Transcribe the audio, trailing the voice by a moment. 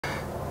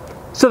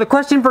So the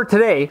question for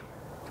today,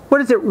 what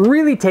does it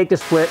really take to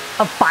split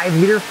a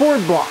 5-liter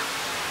Ford block?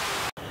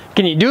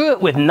 Can you do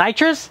it with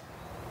NITROUS?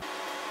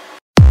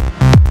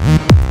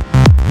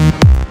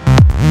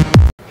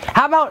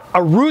 How about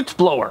a roots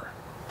blower?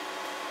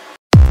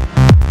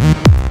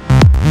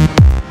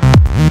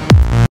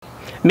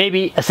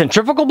 Maybe a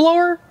centrifugal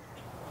blower?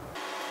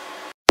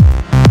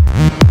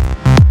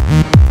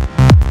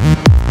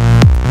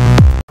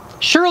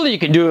 Surely you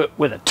can do it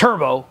with a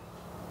turbo.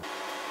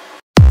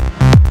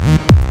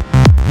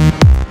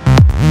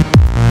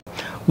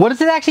 What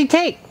does it actually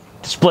take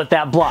to split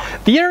that block?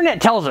 The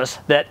internet tells us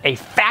that a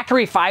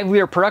factory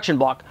 5-liter production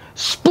block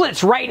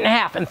splits right in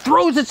half and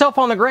throws itself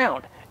on the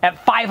ground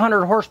at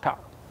 500 horsepower.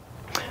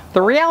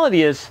 The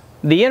reality is,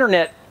 the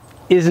internet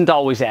isn't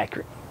always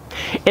accurate.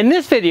 In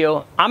this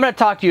video, I'm going to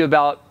talk to you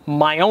about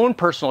my own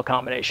personal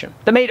combination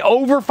that made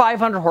over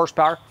 500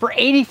 horsepower for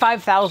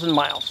 85,000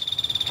 miles.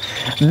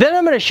 Then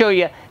I'm going to show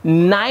you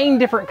 9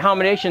 different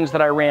combinations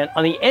that I ran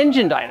on the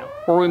engine dyno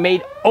where we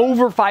made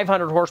over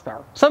 500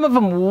 horsepower. Some of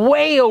them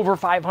way over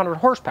 500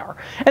 horsepower.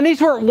 And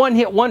these weren't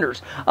one-hit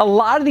wonders. A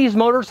lot of these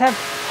motors have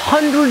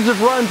hundreds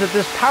of runs at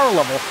this power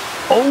level,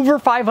 over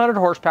 500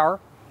 horsepower,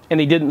 and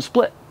they didn't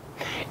split.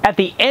 At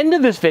the end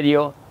of this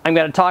video, I'm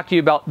going to talk to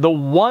you about the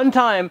one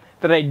time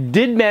that I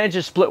did manage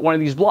to split one of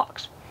these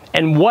blocks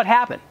and what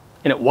happened,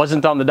 and it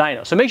wasn't on the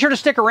dyno. So make sure to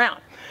stick around.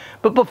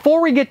 But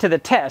before we get to the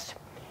test,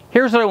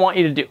 here's what I want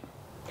you to do.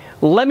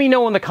 Let me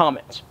know in the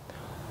comments.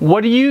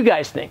 What do you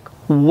guys think?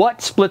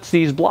 What splits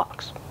these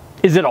blocks?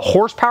 Is it a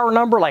horsepower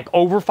number like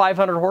over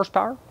 500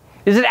 horsepower?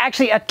 Is it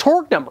actually a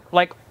torque number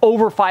like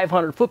over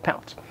 500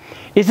 foot-pounds?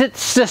 Is it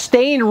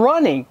sustained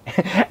running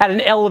at an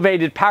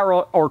elevated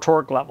power or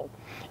torque level?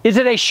 Is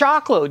it a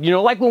shock load? You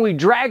know, like when we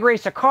drag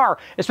race a car,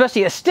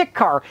 especially a stick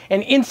car,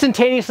 and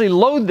instantaneously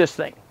load this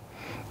thing?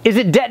 Is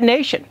it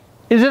detonation?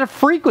 Is it a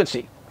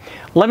frequency?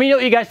 Let me know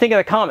what you guys think in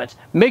the comments.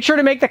 Make sure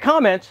to make the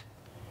comments.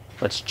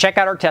 Let's check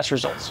out our test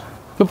results.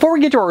 Before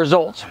we get to our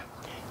results,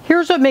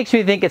 here's what makes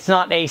me think it's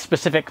not a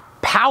specific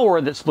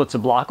power that splits a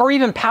block, or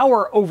even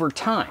power over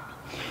time.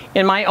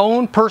 In my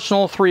own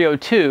personal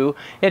 302,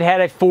 it had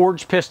a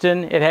forged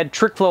piston, it had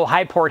trick flow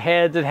high port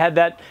heads, it had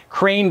that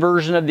crane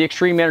version of the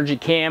Extreme Energy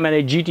cam and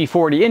a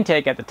GT40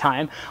 intake at the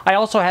time. I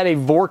also had a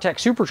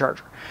Vortex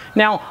supercharger.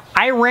 Now,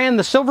 I ran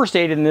the Silver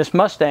State in this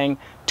Mustang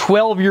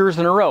 12 years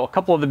in a row. A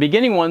couple of the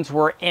beginning ones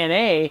were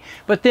NA,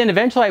 but then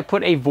eventually I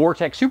put a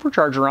Vortex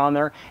supercharger on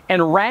there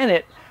and ran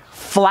it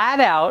flat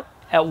out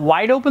at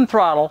wide open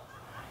throttle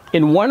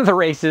in one of the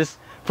races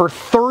for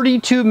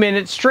 32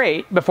 minutes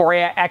straight before I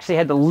actually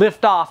had to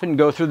lift off and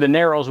go through the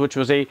Narrows, which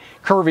was a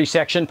curvy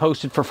section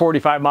posted for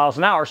 45 miles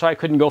an hour, so I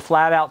couldn't go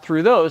flat out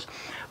through those.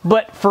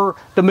 But for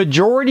the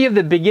majority of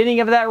the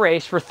beginning of that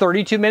race, for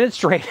 32 minutes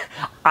straight,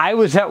 I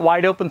was at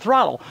wide open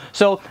throttle.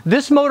 So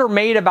this motor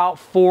made about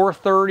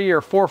 430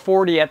 or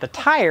 440 at the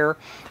tire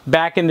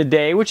back in the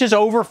day, which is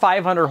over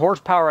 500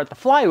 horsepower at the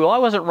flywheel. I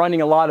wasn't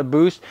running a lot of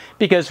boost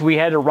because we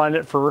had to run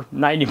it for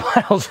 90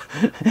 miles,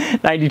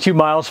 92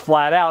 miles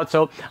flat out.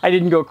 So I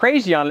didn't go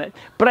crazy on it,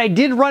 but I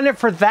did run it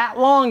for that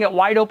long at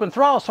wide open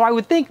throttle. So I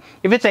would think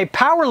if it's a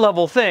power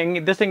level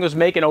thing, this thing was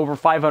making over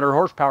 500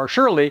 horsepower,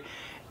 surely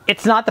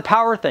it's not the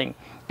power thing.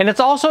 And it's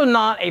also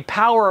not a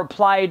power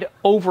applied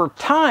over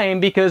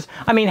time because,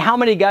 I mean, how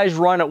many guys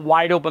run at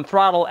wide open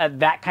throttle at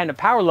that kind of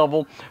power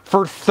level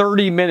for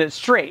 30 minutes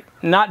straight?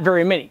 Not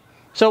very many.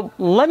 So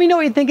let me know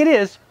what you think it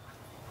is.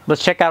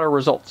 Let's check out our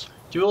results.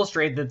 To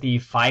illustrate that the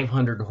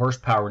 500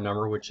 horsepower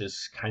number, which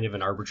is kind of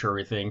an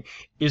arbitrary thing,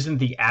 isn't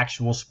the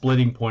actual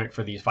splitting point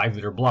for these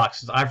 5-liter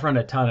blocks, I've run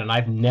a ton and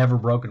I've never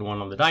broken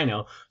one on the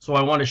dyno, so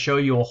I want to show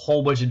you a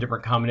whole bunch of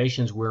different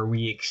combinations where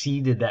we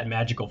exceeded that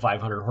magical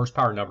 500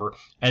 horsepower number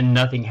and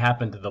nothing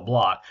happened to the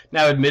block.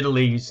 Now,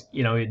 admittedly,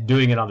 you know,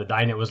 doing it on the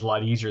dyno was a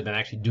lot easier than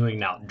actually doing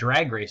it out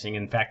drag racing.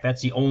 In fact,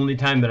 that's the only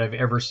time that I've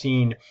ever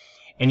seen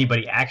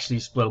anybody actually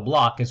split a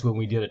block is when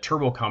we did a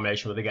turbo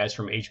combination with the guys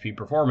from HP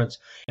Performance,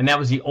 and that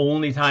was the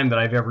only time that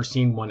I've ever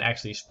seen one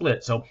actually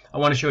split. So I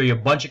want to show you a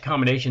bunch of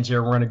combinations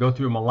here. We're going to go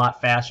through them a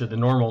lot faster than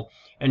normal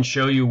and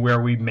show you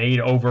where we made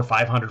over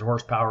 500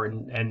 horsepower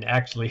and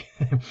actually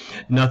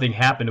nothing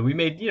happened. We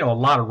made, you know, a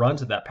lot of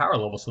runs at that power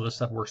level, so this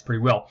stuff works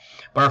pretty well.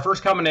 But our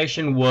first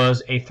combination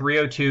was a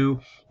 302.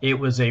 It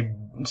was a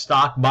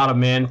stock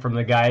bottom end from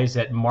the guys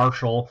at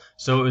Marshall,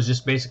 so it was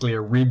just basically a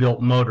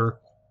rebuilt motor.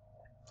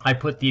 I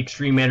put the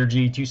Extreme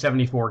Energy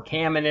 274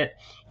 cam in it.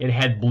 It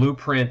had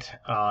Blueprint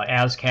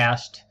as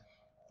cast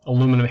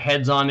aluminum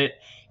heads on it.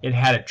 It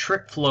had a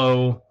trick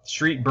flow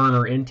street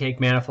burner intake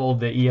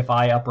manifold, the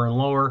EFI upper and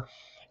lower,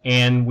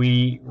 and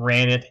we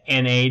ran it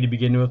NA to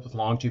begin with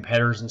long tube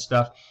headers and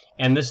stuff.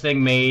 And this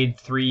thing made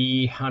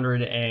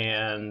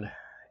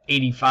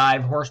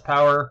 385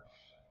 horsepower,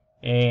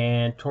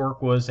 and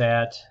torque was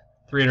at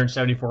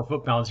 374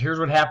 foot-pounds. Here's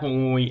what happened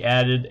when we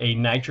added a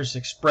NITROUS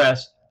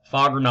Express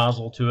fogger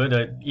nozzle to it,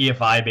 a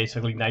EFI,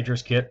 basically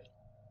NITROUS kit.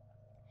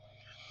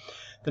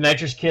 The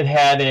NITROUS kit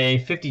had a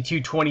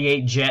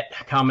 5228 jet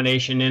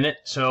combination in it,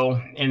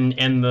 so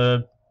and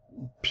the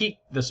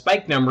the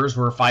spike numbers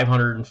were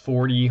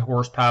 540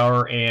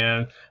 horsepower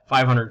and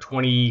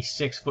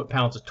 526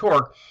 foot-pounds of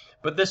torque,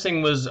 but this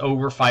thing was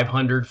over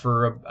 500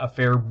 for a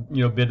fair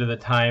bit of the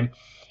time.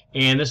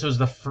 And this was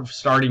the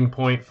starting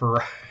point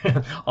for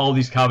all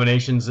these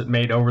combinations that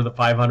made over the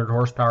 500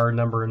 horsepower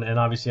number, and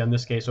obviously in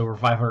this case over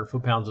 500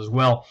 foot-pounds as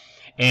well.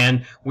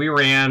 And we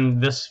ran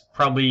this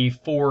probably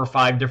 4 or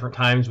 5 different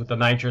times with the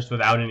nitrous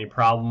without any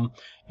problem,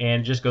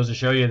 and it just goes to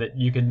show you that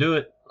you can do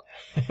it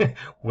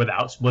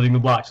without splitting the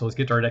block. So let's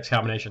get to our next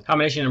combination.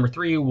 Combination number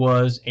 3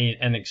 was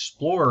an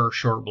Explorer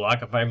short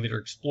block, a 5-liter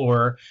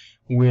Explorer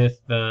with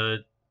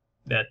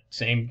that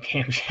same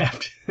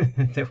camshaft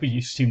that we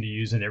seem to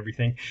use in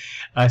everything,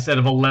 a set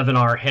of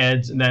 11R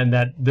heads, and then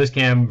this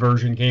cam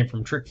version came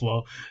from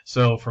TrickFlow.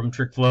 So from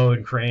TrickFlow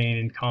and Crane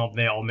and Comp,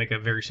 they all make a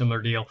very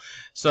similar deal.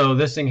 So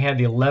this thing had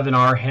the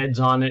 11R heads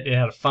on it. It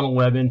had a funnel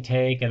web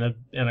intake and a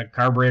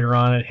carburetor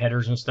on it,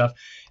 headers and stuff.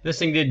 This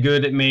thing did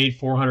good. It made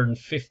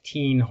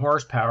 415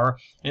 horsepower,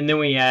 and then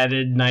we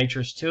added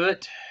nitrous to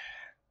it.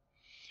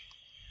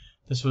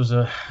 This was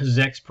a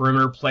Zex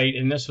perimeter plate,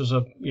 and this was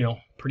a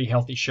pretty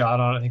healthy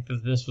shot on it. I think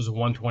that this was a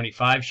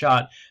 125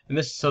 shot, and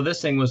this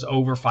thing was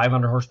over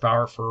 500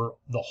 horsepower for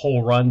the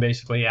whole run.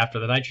 Basically, after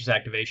the nitrous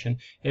activation,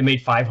 it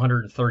made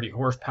 530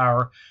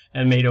 horsepower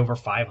and made over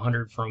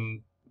 500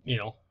 from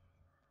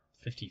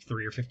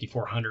 53 or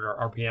 5400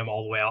 RPM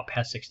all the way out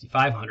past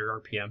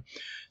 6500 RPM.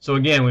 So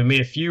again, we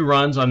made a few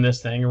runs on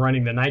this thing,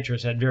 running the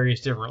nitrous at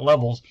various different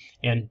levels,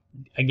 and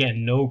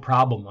again, no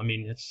problem. I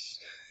mean, it's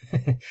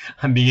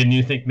I'm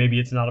beginning to think maybe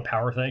it's not a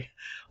power thing.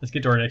 Let's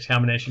get to our next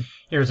combination.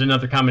 Here's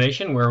another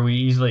combination where we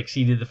easily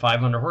exceeded the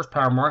 500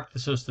 horsepower mark.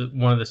 This was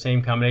one of the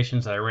same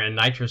combinations that I ran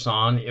nitrous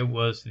on. It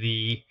was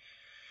the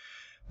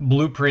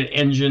Blueprint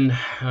engine,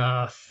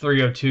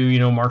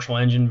 302, Marshall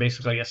engine,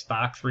 basically a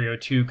stock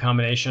 302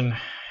 combination.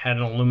 Had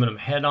an aluminum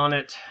head on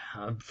it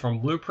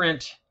from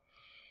Blueprint.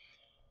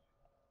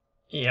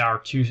 Yeah, our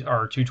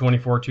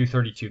 224,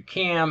 232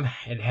 cam.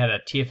 It had a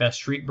TFS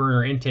street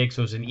burner intake,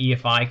 so it was an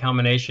EFI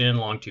combination,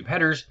 long tube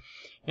headers.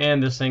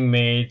 And this thing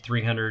made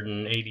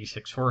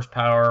 386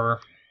 horsepower,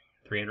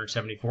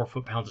 374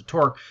 foot-pounds of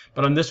torque.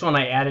 But on this one,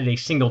 I added a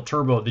single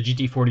turbo, the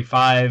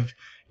GT45,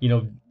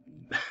 DNA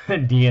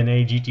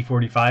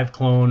GT45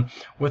 clone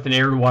with an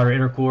air-to-water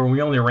intercooler.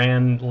 We only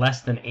ran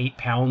less than 8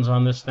 pounds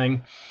on this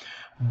thing.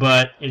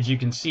 But as you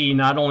can see,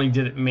 not only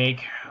did it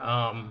make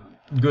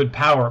good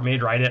power, it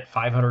made right at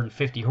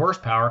 550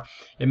 horsepower,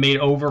 it made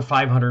over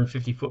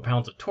 550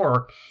 foot-pounds of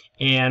torque,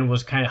 and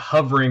was kind of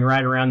hovering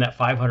right around that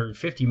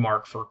 550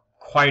 mark for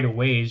quite a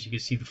ways. You can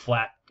see the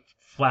flat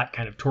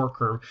kind of torque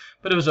curve,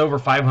 but it was over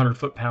 500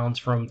 foot-pounds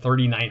from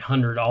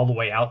 3,900 all the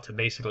way out to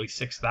basically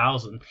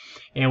 6,000.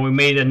 And we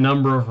made a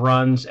number of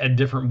runs at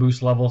different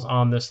boost levels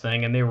on this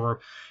thing, and they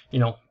were,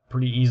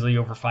 pretty easily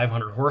over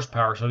 500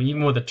 horsepower. So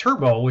even with a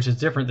turbo, which is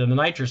different than the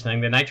nitrous thing,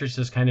 the nitrous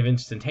is kind of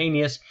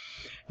instantaneous,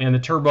 and the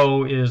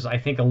turbo is, I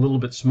think, a little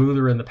bit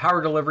smoother in the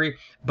power delivery,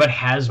 but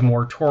has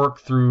more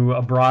torque through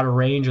a broader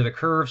range of the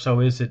curve.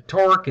 So is it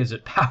torque? Is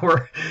it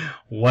power?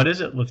 What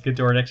is it? Let's get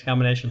to our next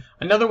combination.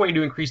 Another way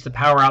to increase the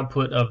power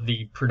output of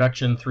the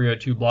production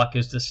 302 block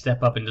is to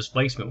step up in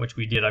displacement, which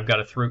we did. I've got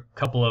a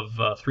couple of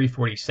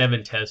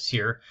 347 tests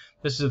here.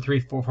 This is a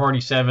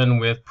 347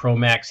 with Pro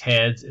Max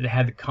heads. It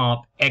had the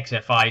Comp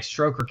XFI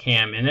stroker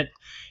cam in it,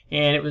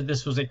 and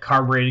this was a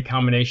carbureted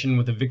combination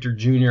with a Victor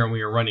Jr., and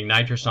we were running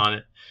nitrous on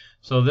it.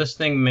 So this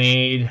thing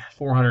made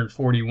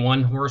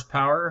 441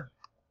 horsepower,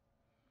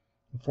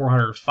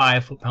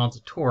 405 foot-pounds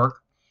of torque,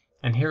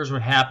 and here's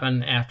what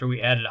happened after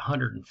we added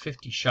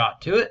 150 shot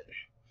to it.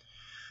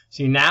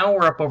 See, now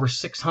we're up over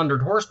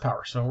 600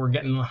 horsepower, so we're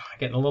getting a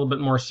little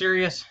bit more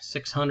serious.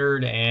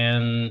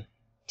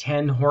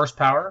 610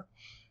 horsepower.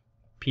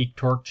 Peak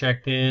torque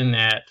checked in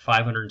at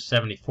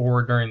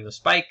 574 during the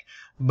spike,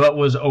 but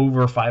was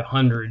over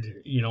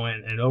 500,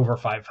 and over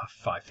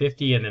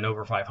 550, and then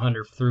over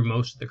 500 through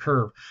most of the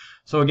curve.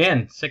 So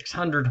again,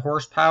 600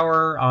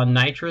 horsepower on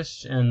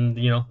nitrous, and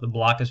the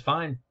block is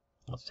fine.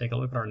 Let's take a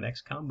look at our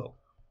next combo.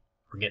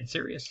 We're getting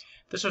serious.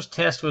 This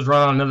test was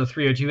run on another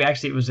 302.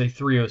 Actually, it was a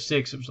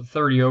 306. It was a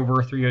 30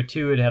 over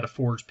 302. It had a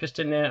forged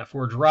piston in it, a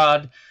forged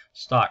rod,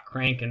 stock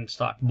crank, and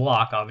stock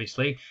block,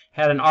 obviously.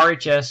 Had an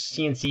RHS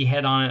CNC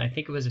head on it. I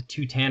think it was a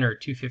 210 or a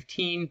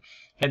 215.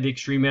 Had the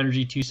Extreme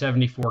Energy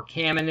 274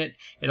 cam in it.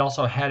 It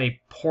also had an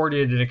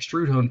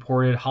extrude hone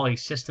ported Holley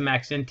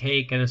Systemax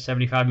intake and a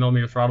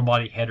 75mm throttle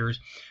body headers.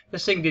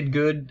 This thing did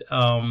good,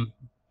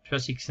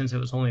 especially since it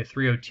was only a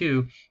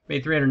 302.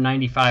 Made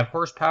 395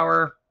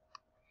 horsepower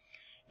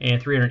and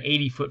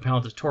 380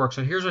 foot-pounds of torque.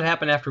 So here's what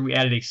happened after we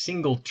added a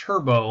single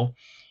turbo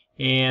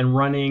and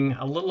running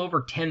a little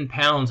over 10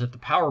 pounds at the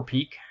power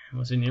peak. It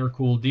was an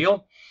intercooled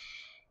deal.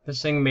 This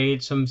thing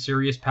made some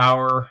serious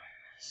power,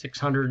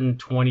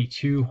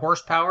 622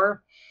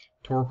 horsepower.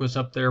 Torque was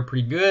up there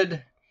pretty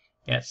good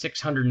at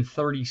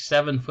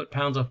 637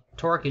 foot-pounds of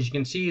torque. As you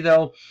can see,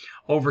 though,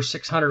 over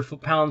 600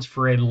 foot-pounds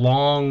for a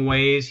long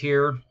ways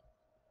here.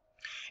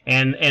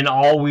 and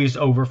always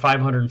over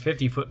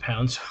 550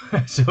 foot-pounds.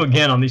 So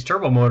again, on these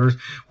turbo motors,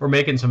 we're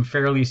making some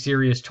fairly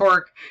serious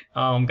torque.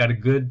 Got a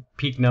good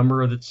peak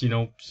number that's, you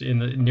know, in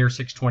the near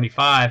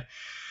 625.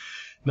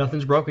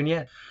 Nothing's broken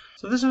yet.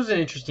 So this was an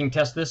interesting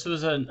test. This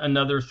was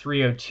another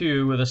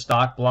 302 with a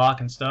stock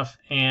block and stuff,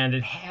 and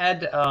it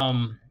had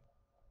an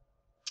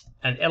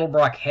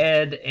Edelbrock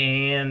head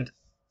and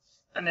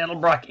an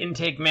Edelbrock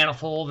intake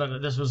manifold,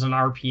 and this was an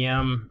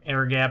RPM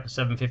air gap, a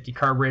 750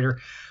 carburetor.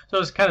 So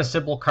it's kind of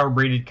simple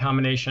carbureted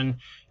combination.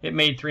 It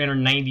made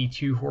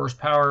 392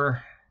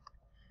 horsepower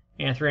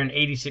and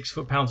 386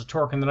 foot-pounds of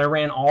torque, and then I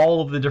ran all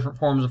of the different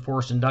forms of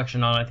forced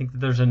induction on it. I think that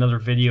there's another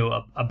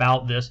video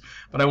about this,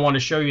 but I want to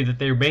show you that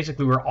they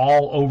basically were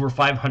all over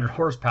 500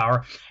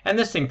 horsepower, and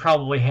this thing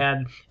probably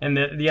had, and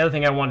the other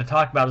thing I want to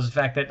talk about is the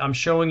fact that I'm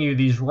showing you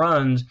these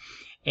runs,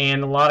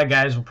 and a lot of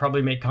guys will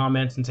probably make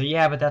comments and say,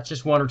 yeah, but that's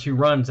just 1 or 2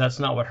 runs, that's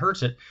not what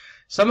hurts it.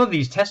 Some of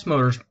these test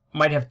motors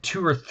might have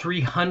 200 or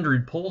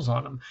 300 pulls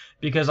on them,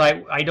 because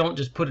I don't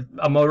just put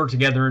a motor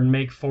together and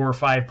make 4 or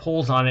 5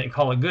 pulls on it and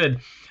call it good.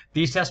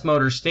 These test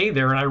motors stay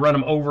there, and I run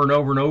them over and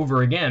over and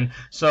over again.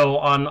 So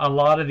on a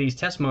lot of these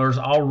test motors,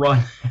 I'll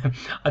run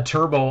a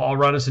turbo, I'll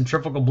run a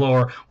centrifugal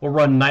blower, we'll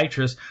run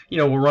NITROUS, you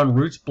know, we'll run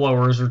Roots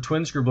blowers or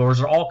twin screw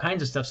blowers or all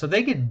kinds of stuff. So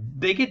they get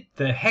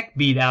the heck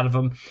beat out of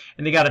them,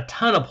 and they got a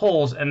ton of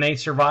pulls, and they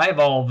survive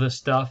all of this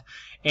stuff.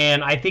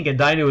 And I think a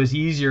dyno is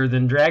easier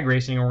than drag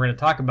racing, and we're going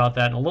to talk about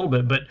that in a little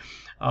bit. But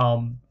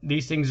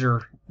these things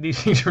are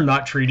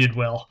not treated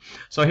well.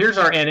 So here's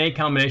our NA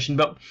combination,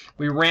 but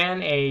we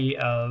ran a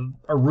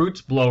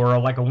Roots blower,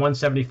 like a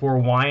 174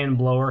 Wyand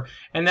blower,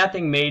 and that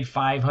thing made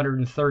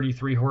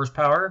 533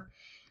 horsepower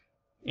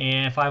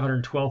and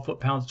 512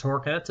 foot-pounds of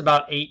torque, and that's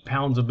about 8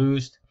 pounds of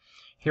boost.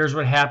 Here's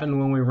what happened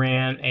when we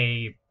ran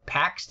a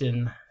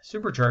Paxton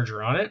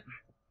supercharger on it.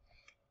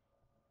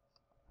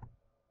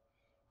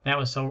 That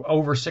was so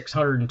over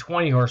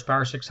 620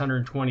 horsepower,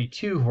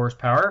 622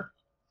 horsepower.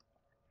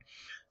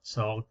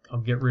 So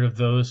I'll get rid of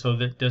those so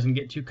that it doesn't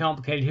get too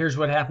complicated. Here's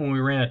what happened when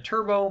we ran a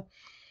turbo,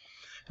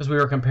 because we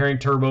were comparing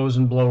turbos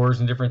and blowers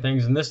and different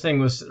things. And this thing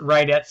was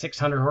right at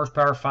 600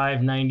 horsepower,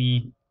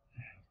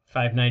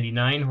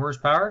 599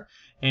 horsepower,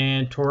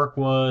 and torque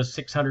was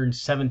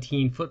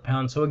 617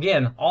 foot-pounds. So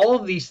again, all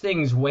of these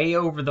things way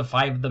over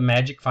the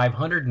magic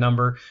 500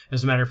 number.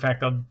 As a matter of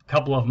fact, a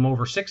couple of them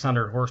over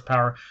 600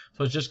 horsepower.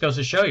 So it just goes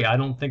to show you, I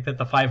don't think that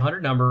the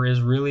 500 number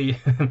is really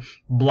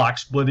block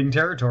splitting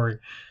territory.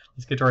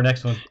 Let's get to our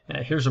next one.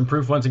 Here's some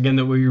proof once again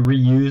that we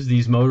reuse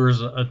these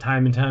motors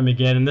time and time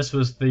again. And this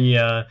was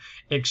the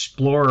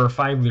Explorer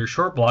 5-liter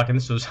short block, and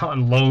this was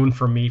on loan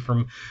from me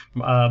from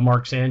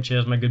Mark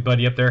Sanchez, my good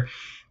buddy up there.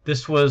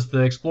 This was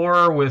the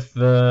Explorer with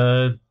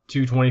the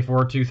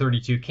 224,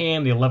 232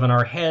 cam, the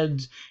 11R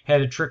heads, had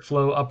a trick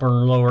flow upper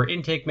and lower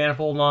intake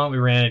manifold on it. We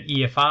ran an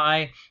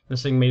EFI.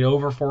 This thing made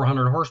over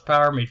 400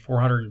 horsepower, made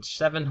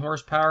 407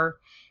 horsepower.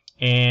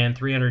 And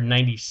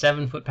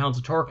 397 foot-pounds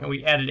of torque, and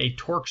we added a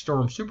Torque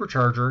Storm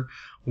supercharger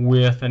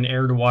with an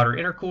air-to-water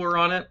intercooler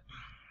on it,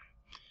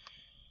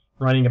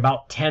 running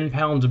about 10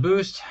 pounds of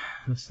boost.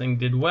 This thing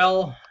did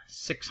well,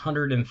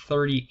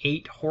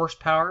 638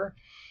 horsepower,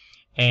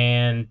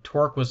 and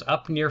torque was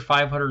up near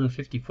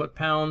 550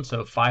 foot-pounds,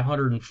 so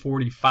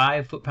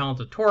 545 foot-pounds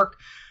of torque,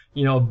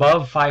 you know,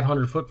 above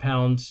 500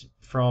 foot-pounds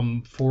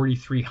from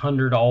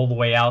 4,300 all the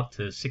way out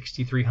to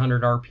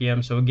 6,300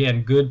 RPM. So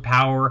again, good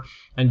power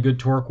and good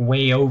torque,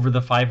 way over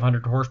the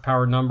 500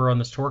 horsepower number on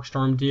this Torque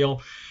Storm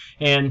deal.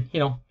 And, you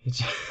know,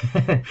 it's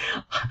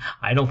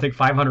I don't think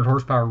 500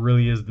 horsepower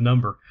really is the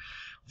number.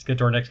 Let's get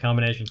to our next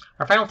combination.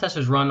 Our final test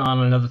is run on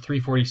another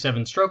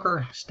 347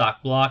 stroker,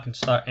 stock block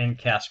and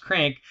cast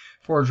crank,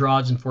 forged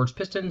rods and forged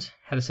pistons.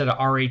 Had a set of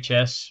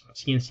RHS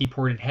CNC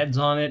ported heads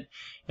on it.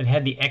 It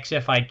had the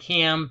XFI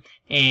cam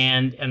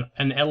and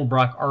an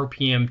Edelbrock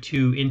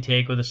RPM2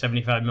 intake with a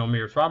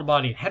 75mm throttle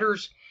body and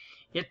headers.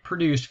 It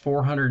produced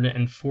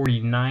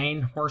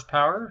 449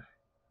 horsepower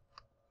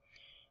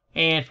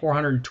and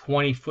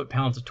 420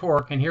 foot-pounds of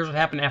torque. And here's what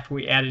happened after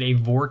we added a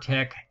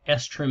Vortec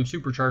S-Trim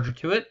supercharger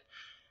to it.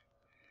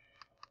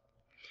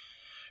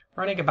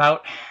 Running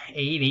about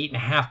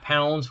 8.5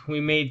 pounds. We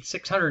made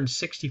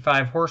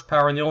 665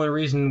 horsepower, and the only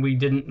reason we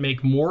didn't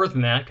make more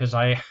than that, because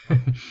I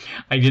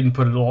didn't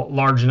put a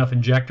large enough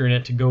injector in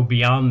it to go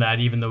beyond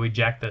that, even though we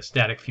jacked the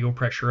static fuel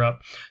pressure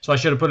up. So I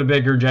should have put a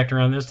bigger injector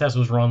on. This test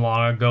was run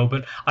long ago,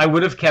 but I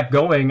would have kept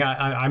going.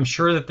 I'm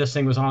sure that this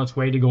thing was on its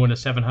way to going to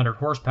 700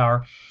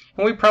 horsepower,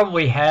 and we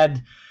probably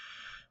had,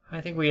 I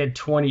think we had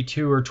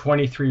 22 or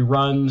 23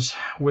 runs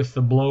with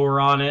the blower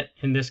on it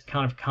in this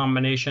kind of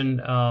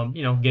combination,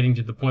 you know, getting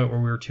to the point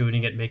where we were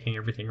tuning it, making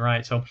everything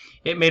right. So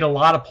it made a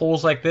lot of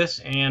pulls like this,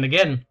 and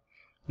again,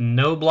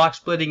 no block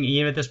splitting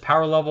even at this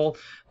power level.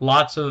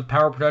 Lots of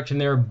power production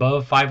there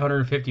above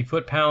 550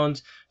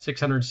 foot-pounds,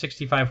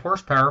 665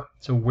 horsepower.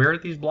 So where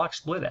did these blocks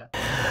split at?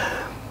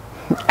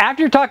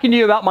 After talking to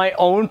you about my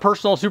own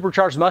personal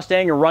supercharged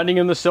Mustang and running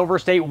in the Silver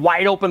State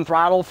wide open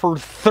throttle for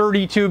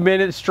 32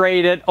 minutes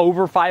straight at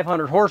over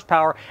 500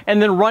 horsepower,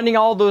 and then running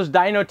all those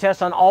dyno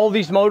tests on all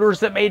these motors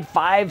that made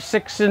 5,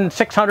 6, and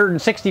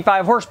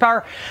 665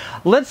 horsepower,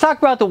 let's talk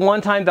about the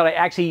one time that I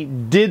actually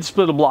did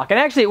split a block. And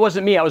actually it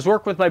wasn't me. I was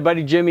working with my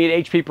buddy Jimmy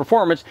at HP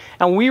Performance,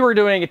 and we were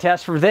doing a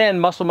test for then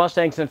Muscle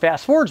Mustangs and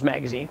Fast Forwards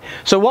magazine.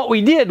 So what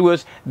we did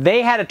was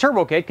they had a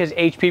turbo kit, because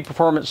HP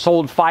Performance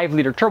sold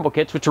 5-liter turbo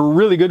kits, which were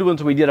really good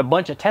ones. We did a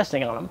bunch of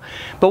testing on them.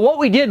 But what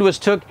we did was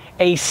took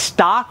a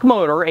stock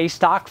motor, a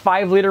stock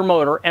 5-liter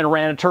motor, and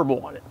ran a turbo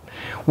on it.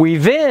 We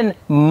then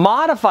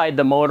modified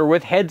the motor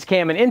with heads,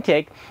 cam, and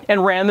intake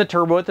and ran the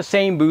turbo at the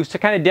same boost to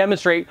kind of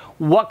demonstrate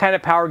what kind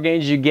of power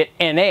gains you get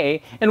NA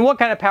and what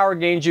kind of power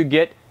gains you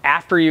get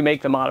after you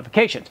make the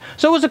modifications.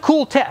 So it was a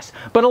cool test.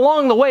 But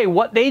along the way,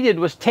 what they did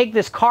was take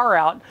this car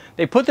out,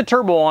 they put the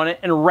turbo on it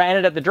and ran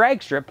it at the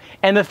drag strip,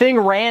 and the thing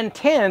ran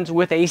 10s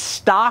with a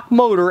stock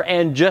motor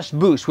and just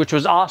boost, which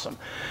was awesome.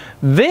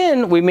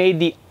 Then we made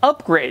the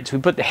upgrades. We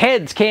put the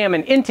heads, cam,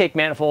 and intake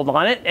manifold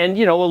on it, and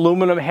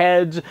aluminum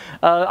heads.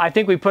 I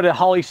think we put a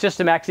Holley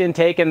Systemax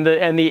intake and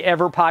the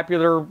ever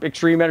popular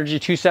Extreme Energy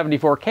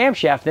 274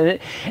 camshaft in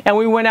it, and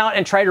we went out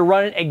and tried to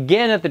run it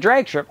again at the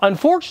drag strip.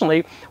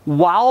 Unfortunately,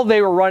 while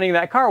they were running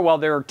that car, while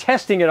they were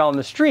testing it on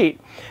the street,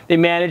 they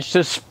managed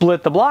to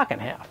split the block in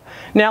half.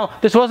 Now,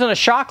 this wasn't a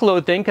shock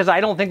load thing, because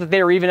I don't think that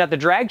they were even at the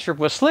drag strip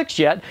with slicks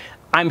yet.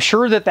 I'm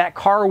sure that that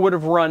car would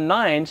have run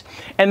 9s,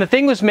 and the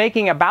thing was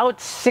making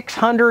about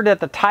 600 at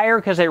the tire,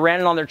 because they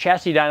ran it on their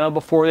chassis dyno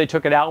before they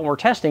took it out and were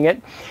testing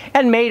it,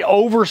 and made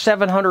over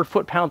 700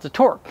 foot-pounds of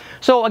torque.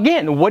 So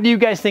again, what do you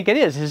guys think it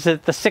is? Is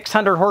it the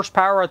 600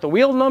 horsepower at the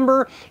wheel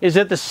number? Is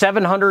it the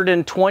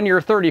 720 or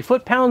 30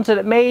 foot-pounds that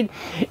it made?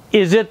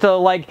 Is it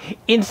the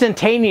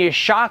instantaneous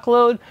shock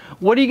load?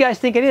 What do you guys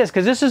think it is?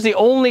 Because this is the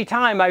only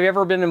time I've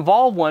ever been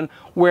involved in one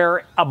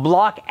where a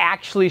block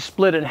actually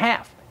split in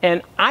half.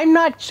 And I'm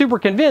not super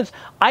convinced.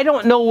 I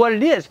don't know what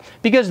it is,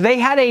 because they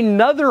had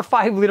another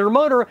 5-liter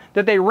motor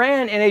that they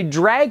ran in a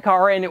drag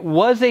car, and it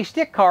was a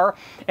stick car,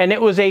 and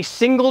it was a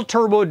single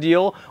turbo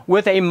deal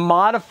with a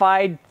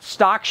modified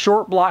stock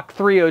short block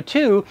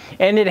 302,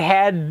 and it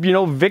had,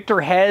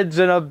 Victor heads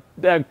and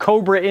a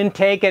Cobra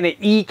intake and an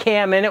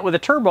E-cam in it with a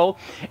turbo,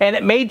 and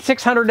it made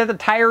 600 at the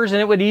tires,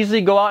 and it would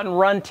easily go out and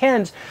run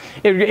 10s.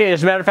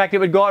 As a matter of fact, it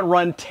would go out and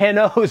run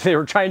 10-0s. They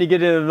were trying to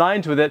get into the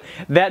 9s with it.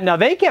 Now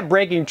they kept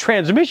breaking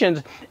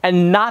transmissions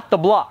and not the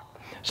block.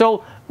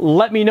 So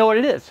let me know what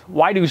it is.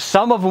 Why do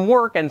some of them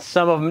work and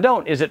some of them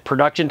don't? Is it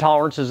production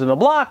tolerances in the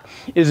block?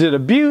 Is it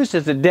abuse?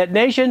 Is it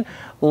detonation?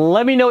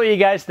 Let me know what you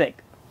guys think.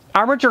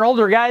 I'm Richard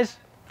Holder, guys.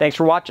 Thanks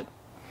for watching.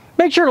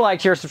 Make sure to like,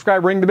 share,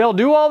 subscribe, ring the bell,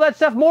 do all that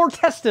stuff. More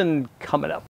testing coming up.